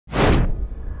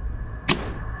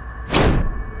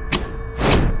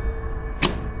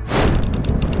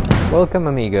Welcome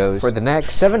amigos. For the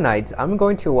next 7 nights, I'm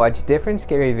going to watch different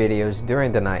scary videos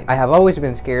during the night. I have always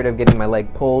been scared of getting my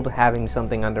leg pulled, having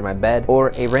something under my bed,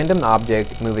 or a random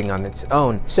object moving on its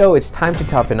own. So it's time to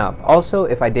toughen up. Also,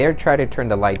 if I dare try to turn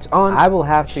the lights on, I will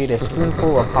have to eat a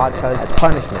spoonful of hot sauce as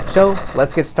punishment. So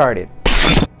let's get started.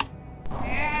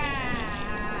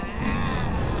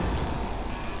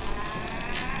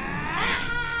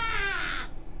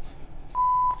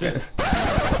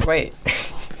 Wait.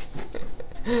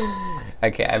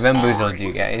 Okay, I bamboozled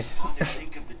you guys.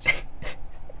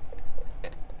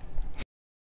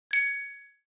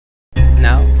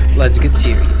 Now, let's get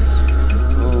serious.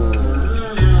 Ooh.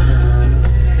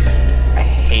 I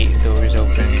hate doors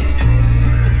open.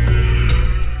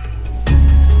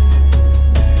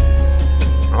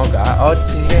 Oh god. Oh,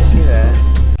 did you guys see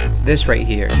that? This right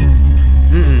here.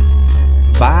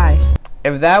 Bye.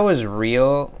 If that was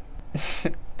real,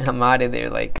 I'm out of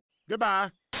there like. Goodbye.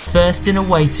 First, in a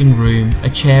waiting room, a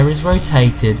chair is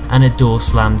rotated and a door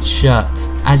slammed shut.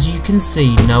 As you can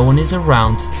see, no one is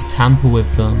around to tamper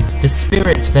with them. The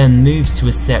spirit then moves to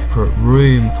a separate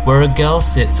room where a girl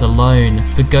sits alone.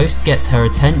 The ghost gets her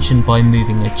attention by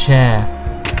moving a chair.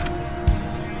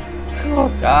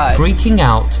 Oh god. Freaking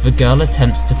out, the girl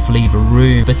attempts to flee the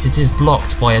room, but it is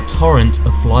blocked by a torrent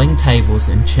of flying tables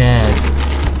and chairs.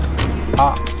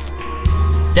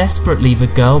 Desperately, the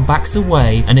girl backs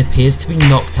away and appears to be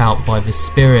knocked out by the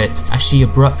spirit as she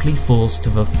abruptly falls to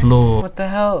the floor. What the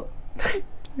hell?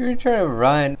 You were trying to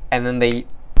run and then they...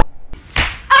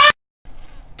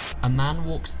 A man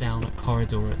walks down a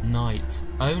corridor at night,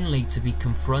 only to be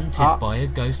confronted by a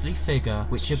ghostly figure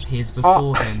which appears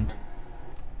before him.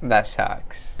 That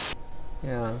sucks.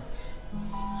 Yeah.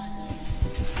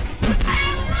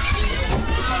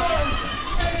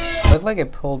 Looked like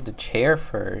it pulled the chair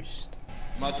first.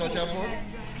 Yeah,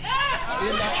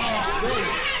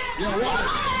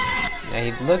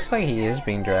 he looks like he is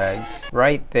being dragged.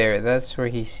 Right there, that's where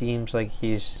he seems like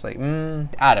he's like,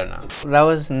 I don't know. That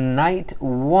was night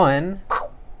 1.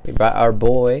 We brought our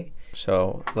boy.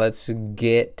 So let's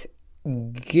get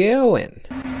going.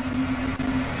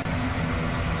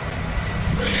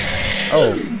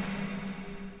 Oh.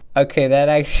 Okay, that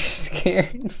actually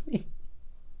scared me.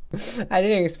 I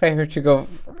didn't expect her to go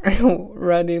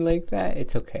running like that.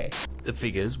 It's okay. The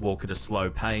figures walk at a slow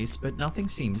pace, but nothing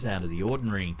seems out of the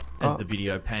ordinary. As the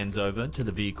video pans over to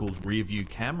the vehicle's rear view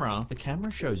camera, the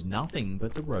camera shows nothing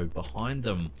but the road behind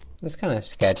them. That's kind of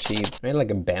sketchy. Maybe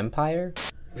like a vampire?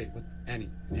 Wait, what? Annie.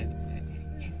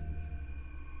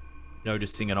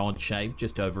 Noticing an odd shape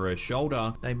just over her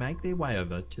shoulder, they make their way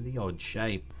over to the odd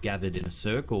shape. Gathered in a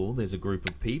circle, there's a group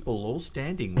of people all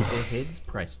standing with their heads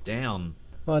pressed down.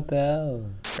 What the hell?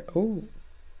 Ooh.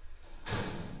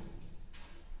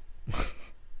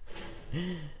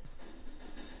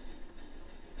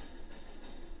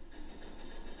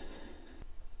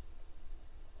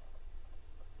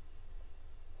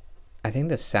 I think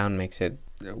the sound makes it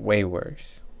way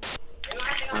worse.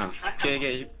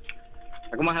 Okay.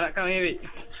 Aku mengharap kau ni,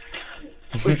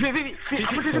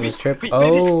 It was trip.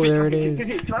 Oh, there it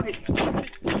is.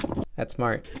 That's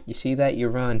smart. You see that? You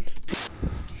run.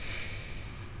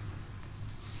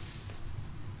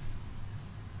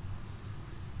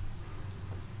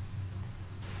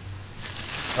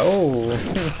 Oh.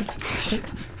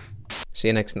 See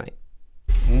you next night.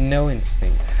 No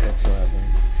instincts whatsoever.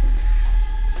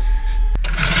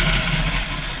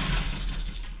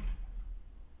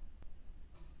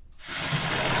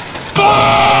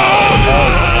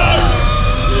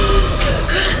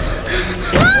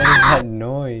 What is that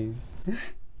noise?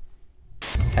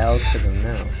 Hell to the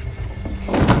no.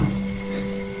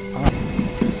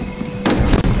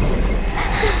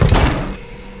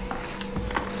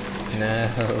 No.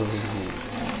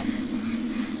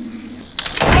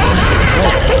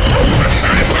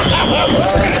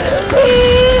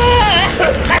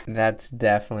 That's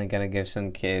definitely gonna give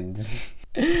some kids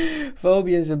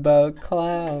phobias about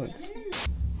clouds.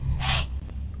 Hey,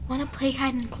 wanna play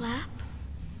hide and clap?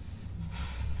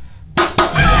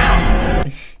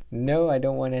 No, I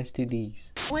don't want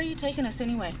STDs. Where are you taking us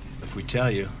anyway? If we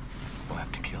tell you, we'll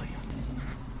have to kill you.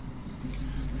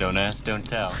 Don't ask, don't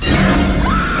tell.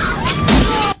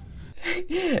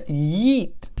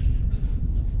 Yeet.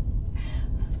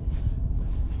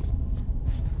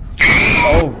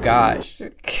 Oh gosh.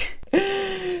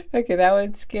 Okay, that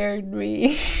one scared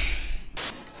me.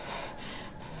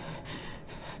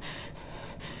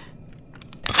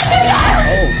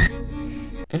 Oh.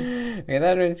 Okay,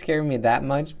 that didn't scare me that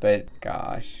much, but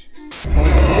gosh.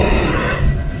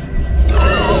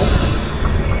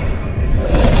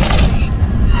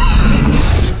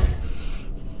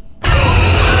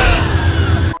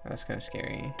 That's of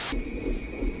scary.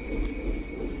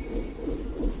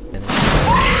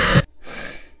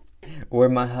 Where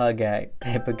my hug at,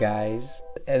 type of guys.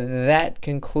 That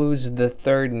concludes the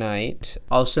third night.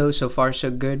 Also, so far so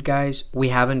good, guys. We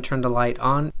haven't turned the light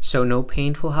on, so no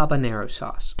painful habanero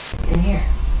sauce. Come here.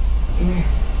 Come here.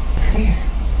 Come here.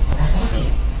 I told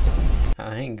you.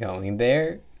 I ain't going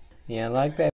there. Yeah,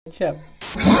 like that bitch up.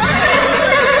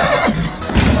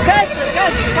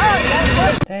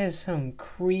 That is some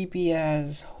creepy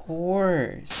ass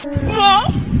horse. Run!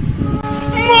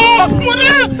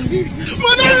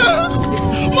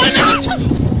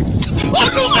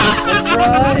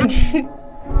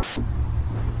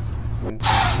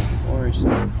 Horse.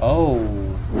 Oh.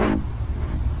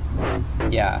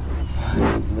 Yeah.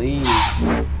 Leave.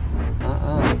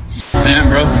 Damn,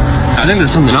 bro. I think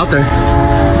there's something out there.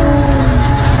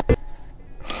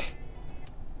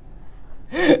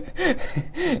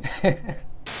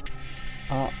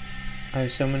 Oh, I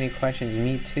have so many questions.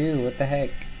 Me too. What the heck?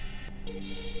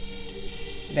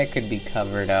 That could be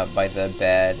covered up by the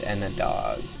bed and a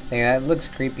dog. Hey, that looks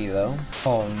creepy though.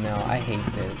 Oh no, I hate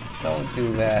this. Don't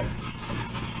do that.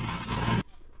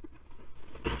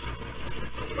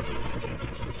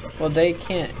 Well, they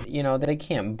can't, you know, they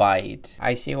can't bite.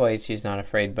 I see why she's not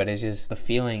afraid, but it's just the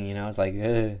feeling, you know, it's like,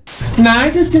 ugh.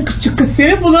 Neredesin küçük kız?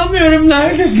 Seni bulamıyorum.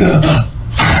 Neredesin?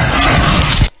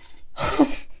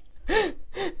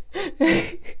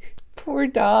 Poor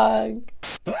dog.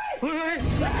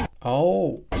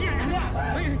 Oh.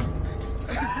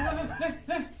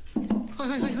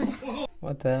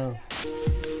 What the hell?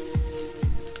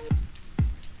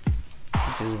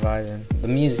 She's just vibing. The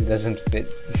music doesn't fit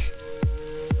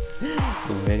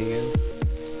the video.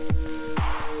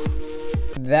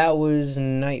 That was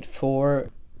night 4.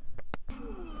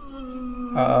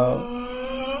 Uh-oh.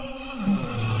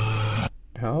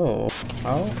 Oh.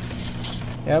 Oh.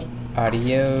 Yep.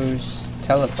 Adios.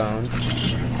 Telephone.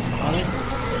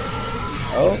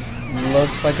 Oh.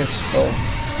 Looks like a skull.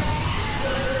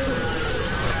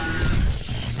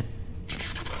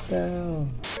 No.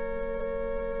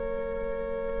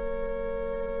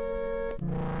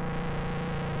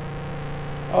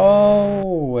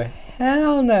 Oh,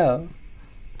 hell no.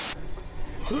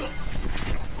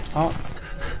 Oh,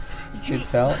 it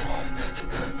fell.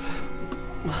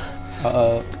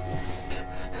 Uh-oh.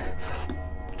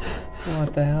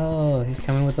 What the hell? He's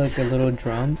coming with like a little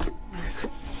drum.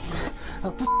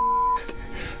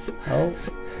 Oh.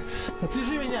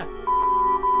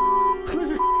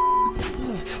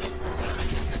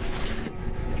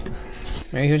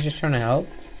 Maybe he was just trying to help.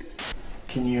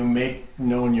 Can you make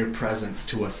known your presence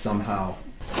to us somehow?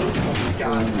 Oh my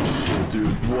god. Oh, shit, dude.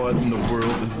 What in the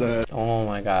world is that? Oh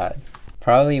my god.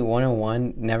 Probably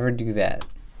 101, never do that.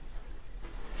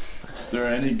 There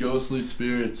are any ghostly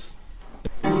spirits?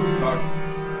 Talk.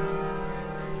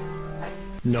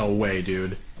 No way,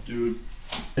 dude. Dude.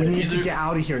 We need to get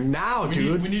out of here now,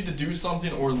 dude. We need to do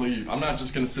something or leave. I'm not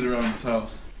just gonna sit around this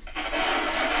house.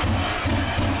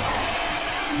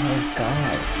 Oh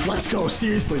god. Let's go,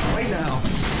 seriously, right now.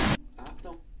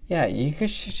 Yeah, you could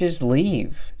just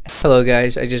leave. Hello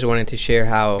guys, I just wanted to share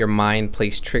how your mind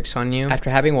plays tricks on you. After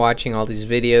having watching all these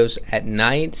videos at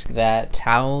night, that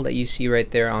towel that you see right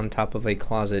there on top of a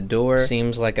closet door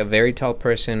seems like a very tall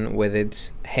person with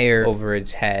its hair over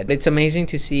its head. It's amazing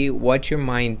to see what your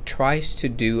mind tries to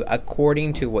do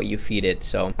according to what you feed it.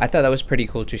 So I thought that was pretty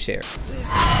cool to share.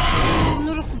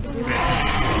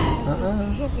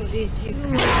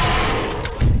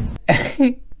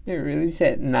 It really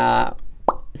said nah.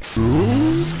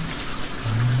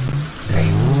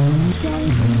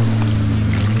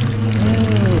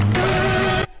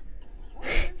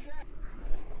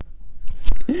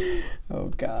 Oh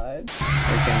god.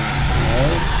 Okay.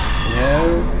 No.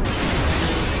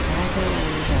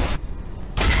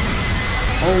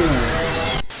 Oh.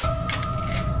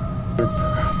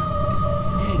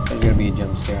 That's gonna be a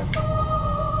jump scare.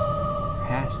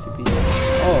 Has to be.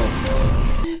 Oh.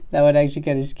 That would actually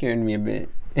kind of scare me a bit.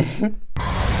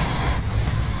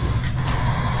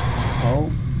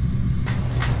 Oh.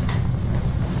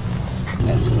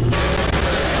 That's cool.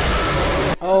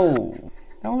 Oh.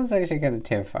 That was actually kind of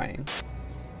terrifying.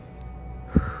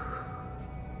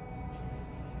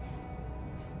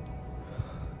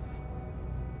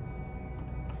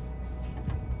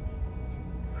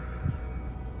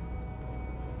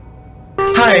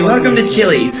 Hi, welcome to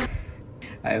Chili's.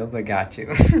 I hope I got you.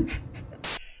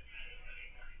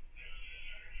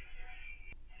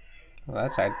 Well,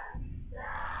 that's right.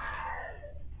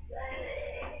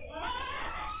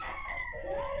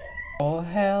 Oh,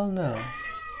 hell no.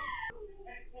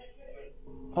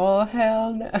 Oh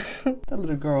hell no. The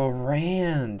little girl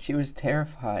ran. She was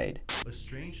terrified. A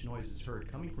strange noise is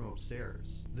heard coming from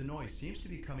upstairs. The noise seems to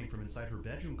be coming from inside her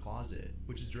bedroom closet,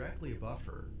 which is directly above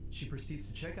her. She proceeds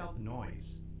to check out the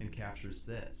noise and captures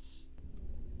this.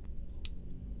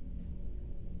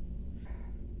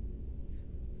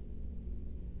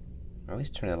 At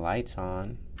least turn the lights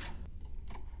on.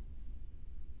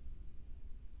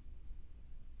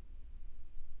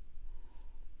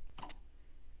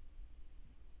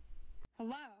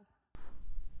 Hello.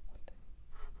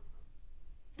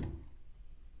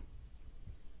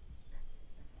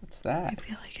 What's that? I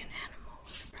feel like an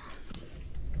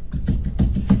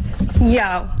animal.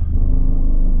 Yo.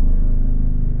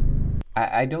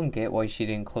 I don't get why she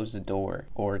didn't close the door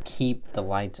or keep the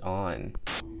lights on.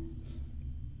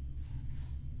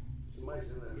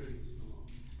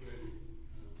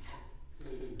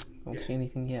 Don't see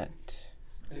anything yet.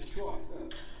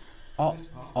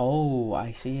 Oh,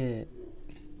 I see it.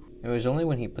 It was only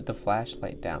when he put the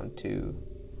flashlight down too.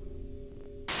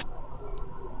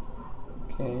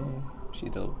 Okay, see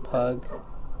the little pug.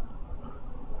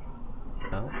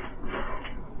 No.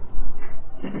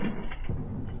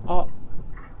 Oh,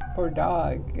 poor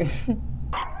dog.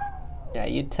 Yeah,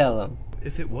 you tell him.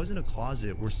 If it wasn't a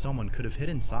closet where someone could have hid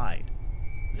inside,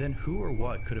 then who or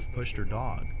what could have pushed her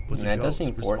dog? Was a ghost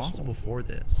responsible for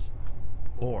this?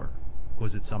 Or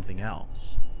was it something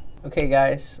else? Okay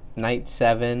guys, night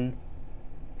 7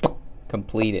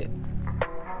 completed.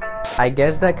 I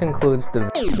guess that concludes the...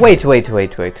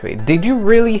 Wait. Did you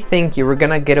really think you were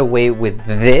gonna get away with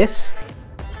this?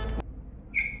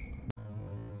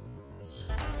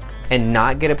 And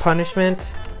not get a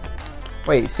punishment?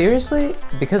 Wait, seriously?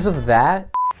 Because of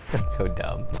that? That's so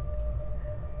dumb.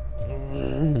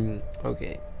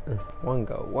 Okay. One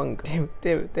go. Damn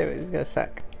it, it's gonna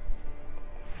suck.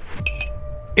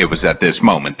 It was at this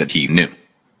moment that he knew.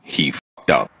 He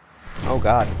f***ed up. Oh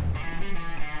god.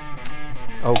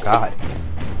 Oh god.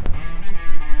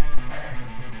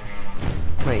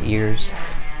 My ears.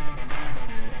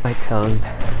 My tongue.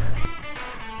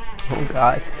 Oh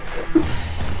god.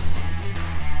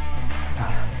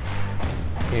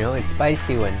 You know, it's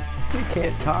spicy when you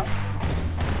can't talk.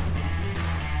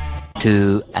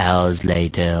 2 hours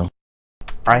later.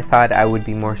 I thought I would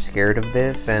be more scared of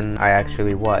this than I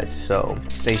actually was, so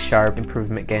stay sharp,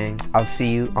 Improvement Gang. I'll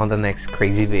see you on the next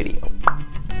crazy video.